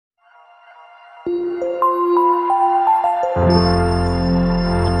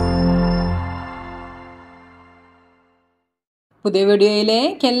പുതിയ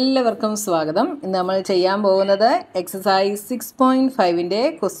വീഡിയോയിലേക്ക് എല്ലാവർക്കും സ്വാഗതം. ഇന്ന് നമ്മൾ ചെയ്യാൻ പോകുന്നത് എക്സസൈസ് 6.5ന്റെ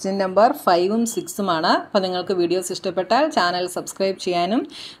ക്വസ്റ്റ്യൻ നമ്പർ 5ഉം 6ഉം ആണ്. അപ്പോൾ നിങ്ങൾക്ക് വീഡിയോസ് ഇഷ്ടപ്പെട്ടാൽ ചാനൽ സബ്സ്ക്രൈബ് ചെയ്യാനും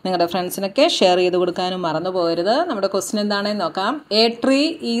നിങ്ങളുടെ ഫ്രണ്ട്സിനൊക്കെ ഷെയർ ചെയ്ത് കൊടുക്കാനും മറന്നു പോകരുത്. നമ്മുടെ ക്വസ്റ്റ്യൻ എന്താണെന്ന് നോക്കാം. A tree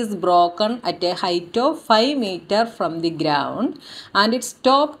is broken at A height of 5 meter from the ground and it's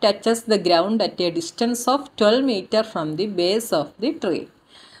top touches the ground at A distance of 12 meter from the base of the tree.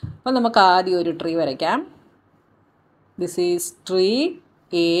 അപ്പോൾ നമുക്ക് ആദ്യം ഒരു ട്രീ വരയ്ക്കാം. This is tree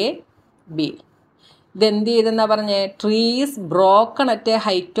A, B. ഇതെന്ത് ചെയ്തെന്നാ പറഞ്ഞേ? Tree is broken at A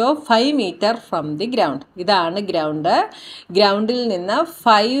height of 5 meter from the ground. ഇതാണ് ground. ഗ്രൗണ്ടിൽ നിന്ന്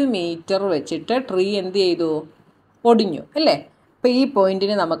 5 meter വെച്ചിട്ട് ട്രീ എന്ത് ചെയ്തു? ഒടിഞ്ഞു അല്ലേ? അപ്പോൾ ഈ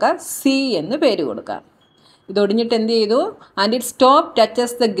പോയിന്റിന് നമുക്ക് സി എന്ന് പേര് കൊടുക്കാം. ഇതൊടിഞ്ഞിട്ട് എന്ത് ചെയ്തു? And it's top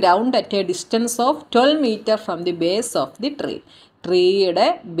touches the ground at A distance of 12 meter from the base of the tree. ട്രീയുടെ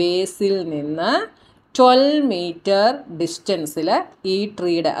ബേസിൽ നിന്ന് 12 meter ഡിസ്റ്റൻസിൽ ഈ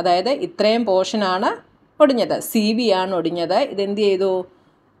ട്രീയുടെ, അതായത് ഇത്രയും പോർഷനാണ് ഒടിഞ്ഞത്, സി ബി ആണ് ഒടിഞ്ഞത്. ഇതെന്ത് ചെയ്തു?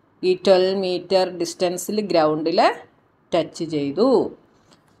 ഈ 12 meter ഡിസ്റ്റൻസിൽ ഗ്രൗണ്ടിൽ ടച്ച് ചെയ്തു.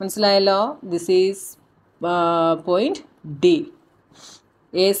 മനസ്സിലായല്ലോ? This is point D.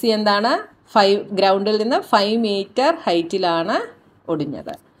 A C എന്താണ്? ഗ്രൗണ്ടിൽ നിന്ന് 5 meter ഹൈറ്റിലാണ്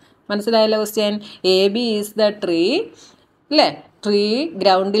ഒടിഞ്ഞത്. മനസ്സിലായല്ലോ question? A B is the tree അല്ലേ? ട്രീ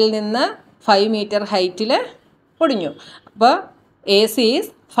ഗ്രൗണ്ടിൽ നിന്ന് 5 meter ഹൈറ്റിൽ ഒടിഞ്ഞു. അപ്പോൾ എ സി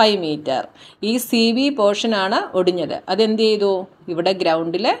ഈസ് 5 meter. ഈ സി ബി പോർഷനാണ് ഒടിഞ്ഞത്. അതെന്ത് ചെയ്തു? ഇവിടെ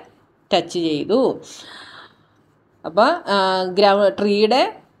ഗ്രൗണ്ടിൽ ടച്ച് ചെയ്തു. അപ്പോൾ ട്രീയുടെ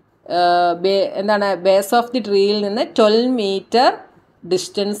എന്താണ്, ബേസ് ഓഫ് ദി ട്രീയിൽ നിന്ന് 12 meter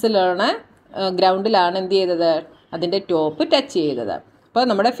ഡിസ്റ്റൻസിലാണ്, ഗ്രൗണ്ടിലാണ് എന്ത് ചെയ്തത്? അതിൻ്റെ ടോപ്പ് ടച്ച് ചെയ്തത്. അപ്പോൾ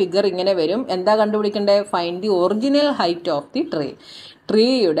നമ്മുടെ ഫിഗർ ഇങ്ങനെ വരും. എന്താ കണ്ടുപിടിക്കേണ്ടത്? Find the original height of the tree.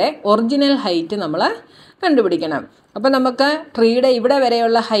 ട്രീയുടെ ഒറിജിനൽ ഹൈറ്റ് നമ്മൾ കണ്ടുപിടിക്കണം. അപ്പോൾ നമുക്ക് ട്രീയുടെ ഇവിടെ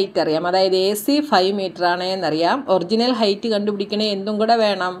വരെയുള്ള ഹൈറ്റ് അറിയാം, അതായത് A C 5 meter ആണെന്നറിയാം. Original height കണ്ടുപിടിക്കണേ എന്തും കൂടെ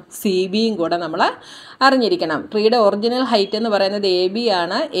വേണം? സി ബിയും കൂടെ നമ്മൾ അറിഞ്ഞിരിക്കണം. ട്രീയുടെ ഒറിജിനൽ ഹൈറ്റ് എന്ന് പറയുന്നത് എ ബി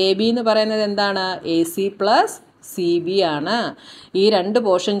ആണ്. എ ബി എന്ന് പറയുന്നത് എന്താണ്? A C plus C B ആണ്. ഈ രണ്ട്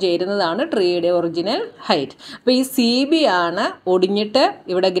പോർഷൻ ചേരുന്നതാണ് ട്രീയുടെ ഒറിജിനൽ ഹൈറ്റ്. അപ്പോൾ ഈ സി ബി ആണ് ഒടിഞ്ഞിട്ട്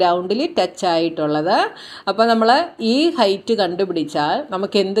ഇവിടെ ഗ്രൗണ്ടിൽ ടച്ച് ആയിട്ടുള്ളത്. അപ്പോൾ നമ്മൾ ഈ ഹൈറ്റ് കണ്ടുപിടിച്ചാൽ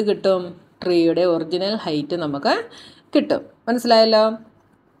നമുക്ക് എന്ത് കിട്ടും? ട്രീയുടെ ഒറിജിനൽ ഹൈറ്റ് നമുക്ക് കിട്ടും. മനസ്സിലായല്ലോ?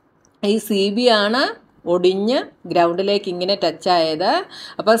 ഈ സി ബി ആണ് ഒടിഞ്ഞ് ഗ്രൗണ്ടിലേക്ക് ഇങ്ങനെ ടച്ച് ആയത്.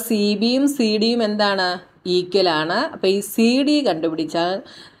 അപ്പോൾ സി ബിയും സി ഡിയും എന്താണ്? ഈക്വലാണ്. അപ്പോൾ ഈ സി ഡി കണ്ടുപിടിച്ചാൽ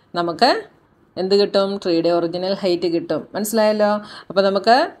നമുക്ക് എന്ത് കിട്ടും? ട്രീയുടെ ഒറിജിനൽ ഹൈറ്റ് കിട്ടും. മനസ്സിലായല്ലോ? അപ്പോൾ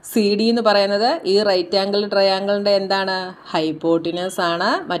നമുക്ക് സി ഡി എന്ന് പറയുന്നത് ഈ റൈറ്റ് ആംഗിൾ ട്രയാങ്കിളിൻ്റെ എന്താണ്? ഹൈപ്പോട്ടിനസ് ആണ്.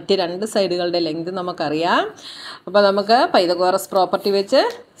 മറ്റ് രണ്ട് സൈഡുകളുടെ ലെങ്ത് നമുക്കറിയാം. അപ്പോൾ നമുക്ക് പൈതഗോറസ് പ്രോപ്പർട്ടി വെച്ച്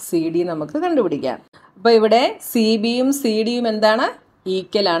സി ഡി നമുക്ക് കണ്ടുപിടിക്കാം. അപ്പോൾ ഇവിടെ സി ബിയും സി ഡിയും എന്താണ്?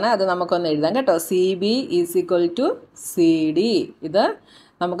 ഈക്വലാണ്. അത് നമുക്കൊന്ന് എഴുതാം കേട്ടോ. C B is equal to C D. ഇത്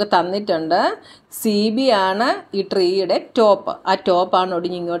നമുക്ക് തന്നിട്ടുണ്ട്. സി ബി ആണ് ഈ ട്രീയുടെ ടോപ്പ്. ആ ടോപ്പാണ്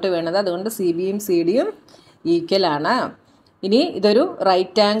ഒടിഞ്ഞ് ഇങ്ങോട്ട് വീണത്. അതുകൊണ്ട് സി ബിയും സി ഡിയും ഈക്വലാണ്. ഇനി ഇതൊരു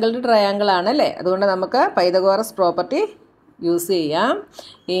റൈറ്റ് ആംഗിൾഡ് ട്രയാങ്കിൾ ആണ് അല്ലേ? അതുകൊണ്ട് നമുക്ക് പൈതഗോറസ് പ്രോപ്പർട്ടി യൂസ് ചെയ്യാം.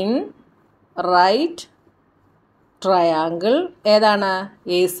 ഇൻ റൈറ്റ് ട്രയാങ്കിൾ ഏതാണ്?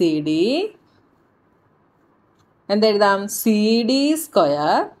 A C D. എന്തെഴുതാം? C D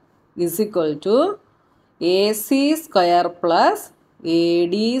square is equal to A C square plus A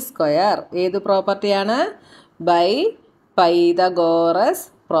D square. ഏത് പ്രോപ്പർട്ടിയാണ്? By Pythagoras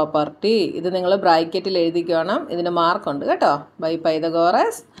property. ഇത് നിങ്ങൾ ബ്രാക്കറ്റിൽ എഴുതിക്കണം. ഇതിന് മാർക്കുണ്ട് കേട്ടോ. By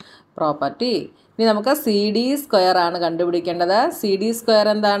Pythagoras property. ഇനി നമുക്ക് സി ഡി സ്ക്വയർ ആണ് കണ്ടുപിടിക്കേണ്ടത്. സി ഡി സ്ക്വയർ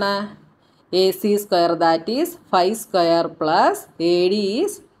എന്താണ്? A C square, that is 5 square plus A D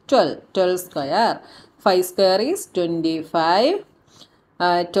is 12 square. 5 square is 25.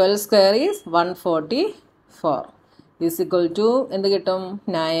 12 square is 144. Is equal to എന്ത് കിട്ടും?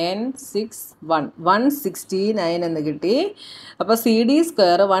 169 എന്ന് കിട്ടി. അപ്പോൾ സി ഡി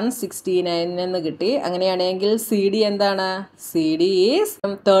സ്ക്വയർ 169 എന്ന് കിട്ടി. അങ്ങനെയാണെങ്കിൽ സി ഡി എന്താണ്? സി ഡി ഈസ്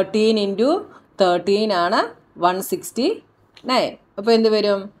 13 × 13 ആണ് 169. അപ്പോൾ എന്ത്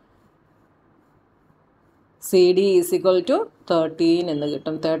വരും? C D is equal to 13 എന്ന്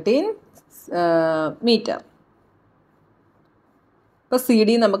കിട്ടും. 13 meter. ഇപ്പോൾ സി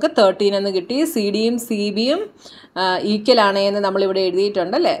ഡി നമുക്ക് 13 എന്ന് കിട്ടി. സി ഡിയും സി ബിയും ഈക്വൽ ആണ് എന്ന് നമ്മളിവിടെ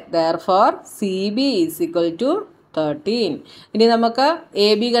എഴുതിയിട്ടുണ്ടല്ലേ. Therefore C B is equal to 13. ഇനി നമുക്ക് എ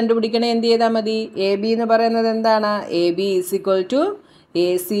ബി കണ്ടുപിടിക്കണേ. എന്ത് ചെയ്താൽ മതി? എ ബി എന്ന് പറയുന്നത് എന്താണ്? A B is equal to A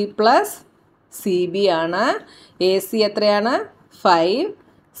C plus C B ആണ്. എ സി എത്രയാണ്? 5.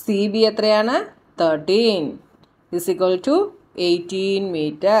 സി ബി എത്രയാണ്? 13 is equal to 18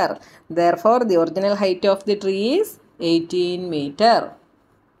 meter. Therefore, the original height of the tree is 18 meter.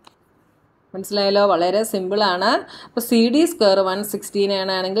 മനസ്സിലായല്ലോ, വളരെ സിമ്പിളാണ്. അപ്പോൾ സി ഡി സ്ക്വയർ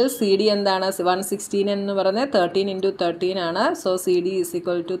 116 ആണെങ്കിൽ സി ഡി എന്താണ്? 116 എന്ന് പറയുന്നത് 13 × 13 ആണ്. So C D is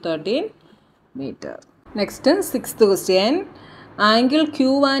equal to 13 metre. Next 6th question. Angle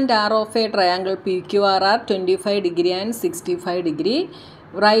Q and R of A triangle P Q R R 25 degree and 65 degree.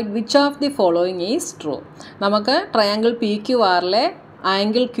 Right which of the following is true. നമുക്ക് triangle P Q ആറിലെ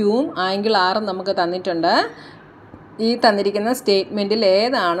angle ക്യൂവും angle ആറും നമുക്ക് തന്നിട്ടുണ്ട്. ഈ തന്നിരിക്കുന്ന സ്റ്റേറ്റ്മെൻറ്റിൽ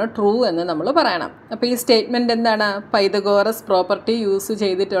ഏതാണ് true എന്ന് നമ്മൾ പറയണം. അപ്പോൾ ഈ സ്റ്റേറ്റ്മെൻറ്റ് എന്താണ്? പൈതഗോറസ് പ്രോപ്പർട്ടി യൂസ്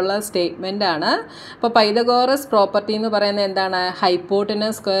ചെയ്തിട്ടുള്ള സ്റ്റേറ്റ്മെൻ്റ് ആണ്. അപ്പോൾ പൈതഗോറസ് പ്രോപ്പർട്ടി എന്ന് പറയുന്നത് എന്താണ്?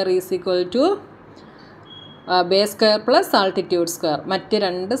 Hypotenuse square is equal to base square plus altitude square. മറ്റ്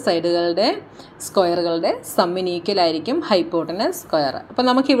രണ്ട് സൈഡുകളുടെ സ്ക്വയറുകളുടെ സമ്മിന് ഈക്വലായിരിക്കും ഹൈപ്പോട്ടനസ് സ്ക്വയർ. അപ്പോൾ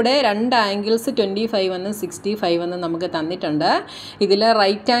നമുക്കിവിടെ രണ്ട് ആംഗിൾസ് 25 എന്നും 65 എന്നും നമുക്ക് തന്നിട്ടുണ്ട്. ഇതിൽ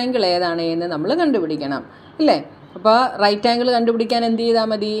റൈറ്റ് ആംഗിൾ ഏതാണ് എന്ന് നമ്മൾ കണ്ടുപിടിക്കണം, ഇല്ലേ? അപ്പോൾ റൈറ്റ് ആംഗിൾ കണ്ടുപിടിക്കാൻ എന്ത് ചെയ്താൽ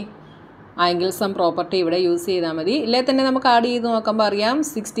മതി? ആംഗിൾ സം പ്രോപ്പർട്ടി ഇവിടെ യൂസ് ചെയ്താൽ മതി. ഇല്ലേ തന്നെ നമുക്ക് ആഡ് ചെയ്ത് നോക്കുമ്പോൾ അറിയാം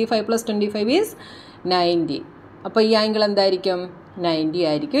 65 + 25 ഈസ് 90. അപ്പോൾ ഈ ആംഗിൾ എന്തായിരിക്കും? 90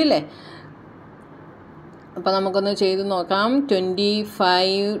 ആയിരിക്കും, ഇല്ലേ? അപ്പോൾ നമുക്കൊന്ന് ചെയ്ത് നോക്കാം.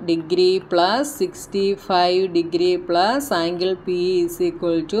 25 degree plus 65 degree plus angle P is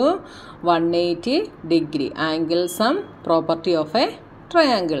equal to 180 degree. Angle sum property of A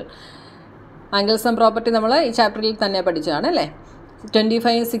triangle. Angle sum property നമ്മൾ ഈ ചാപ്റ്ററിൽ തന്നെ പഠിച്ചതാണ്, അല്ലേ?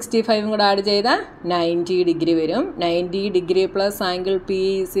 25 65 കൂടെ ആഡ് ചെയ്താൽ 90 ഡിഗ്രി വരും. 90 degree plus angle P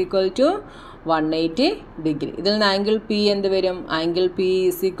is equal to 180 degree. ഇതിൽ നിന്ന് ആംഗിൾ പി എന്ത് വരും? Angle P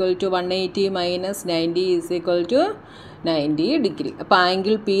is equal to 180 minus 90 is equal to 90 degree. അപ്പോൾ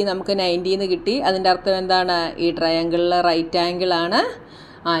ആംഗിൾ പി നമുക്ക് 90 എന്ന് കിട്ടി. അതിൻ്റെ അർത്ഥം എന്താണ്? ഈ ട്രയാങ്കിളിലെ റൈറ്റ് ആംഗിൾ ആണ്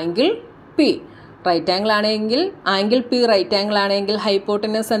ആംഗിൾ പി. റൈറ്റ് ആംഗിൾ ആണെങ്കിൽ ആംഗിൾ പി റൈറ്റ് ആംഗിൾ ആണെങ്കിൽ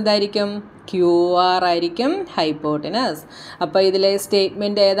ഹൈപ്പോട്ടനസ് എന്തായിരിക്കും? ക്യു ആർ ആയിരിക്കും ഹൈപ്പോട്ടനസ്. അപ്പോൾ ഇതിലെ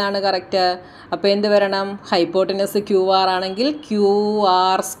സ്റ്റേറ്റ്മെൻറ്റ് ഏതാണ് കറക്റ്റ്? അപ്പോൾ എന്ത് വരണം? ഹൈപ്പോട്ടനസ് ക്യു ആർ ആണെങ്കിൽ Q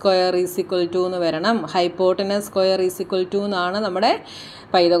R square is equal to എന്ന് വരണം. Hypotenuse square is equal to എന്നാണ് നമ്മുടെ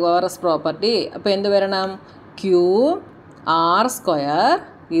പൈതഗോറസ് പ്രോപ്പർട്ടി. അപ്പോൾ എന്ത് വരണം? Q R square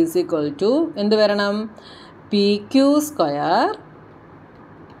is equal to എന്ത് വരണം? P Q square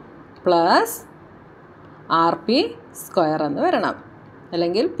plus R P square എന്ന് വരണം,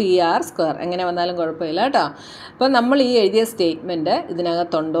 അല്ലെങ്കിൽ പി ആർ സ്ക്വയർ. എങ്ങനെ വന്നാലും കുഴപ്പമില്ല കേട്ടോ. അപ്പോൾ നമ്മൾ ഈ എഴുതിയ സ്റ്റേറ്റ്മെൻറ്റ്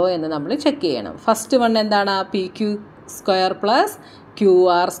ഇതിനകത്തുണ്ടോ എന്ന് നമ്മൾ ചെക്ക് ചെയ്യണം. ഫസ്റ്റ് വൺ എന്താണ്? P Q square plus Q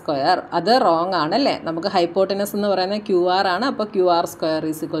R square. അത് റോങ് ആണല്ലേ? നമുക്ക് ഹൈപ്പോട്ടനസ് എന്ന് പറയുന്നത് ക്യു ആർ ആണ്. അപ്പോൾ Q R square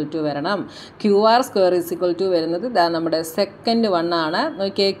is equal to വരണം. Q R square is equal to വരുന്നത് ഇതാ നമ്മുടെ സെക്കൻഡ് വൺ ആണ്.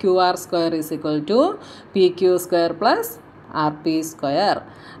 നോക്കിയേ, Q R square is equal to P Q square plus R P square.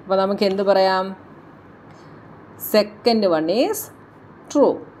 അപ്പോൾ നമുക്ക് എന്ത് പറയാം? Second one is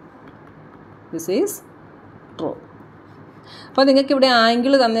true. This is true. അപ്പോൾ നിങ്ങൾക്ക് ഇവിടെ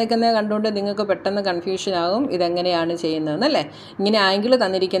ആംഗിൾ തന്നേക്കുന്നത് കണ്ടുകൊണ്ട് നിങ്ങൾക്ക് പെട്ടെന്ന് കൺഫ്യൂഷൻ ആകും ഇതെങ്ങനെയാണ് ചെയ്യുന്നതെന്നല്ലേ. ഇങ്ങനെ ആംഗിൾ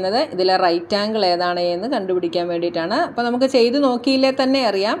തന്നിരിക്കുന്നത് ഇതിലെ റൈറ്റ് ആംഗിൾ ഏതാണ് എന്ന് കണ്ടുപിടിക്കാൻ വേണ്ടിയിട്ടാണ്. അപ്പോൾ നമുക്ക് ചെയ്ത് നോക്കിയില്ലേ തന്നെ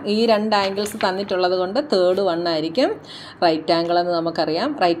അറിയാം. ഈ രണ്ട് ആംഗിൾസ് തന്നിട്ടുള്ളത് കൊണ്ട് തേർഡ് വൺ ആയിരിക്കും റൈറ്റ് ആംഗിൾ എന്ന്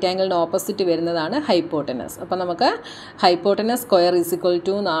നമുക്കറിയാം. റൈറ്റ് ആംഗിളിന് ഓപ്പോസിറ്റ് വരുന്നതാണ് ഹൈപ്പോട്ടനസ്. അപ്പോൾ നമുക്ക് hypotenuse square is equal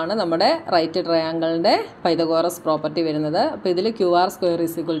to എന്നാണ് നമ്മുടെ റൈറ്റ് ട്രയാംഗിളിൻ്റെ പൈതഗോറസ് പ്രോപ്പർട്ടി വരുന്നത്. അപ്പോൾ ഇതിൽ Q R square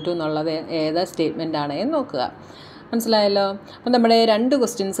is equal to എന്നുള്ളത് ഏത് സ്റ്റേറ്റ്മെൻ്റ് ആണ് എന്ന് നോക്കുക. മനസ്സിലായല്ലോ. അപ്പോൾ നമ്മുടെ 2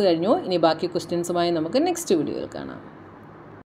 ക്വസ്റ്റ്യൻസ് കഴിഞ്ഞു. ഇനി ബാക്കി ക്വസ്റ്റ്യൻസുമായി നമുക്ക് നെക്സ്റ്റ് വീഡിയോയിൽ കാണാം.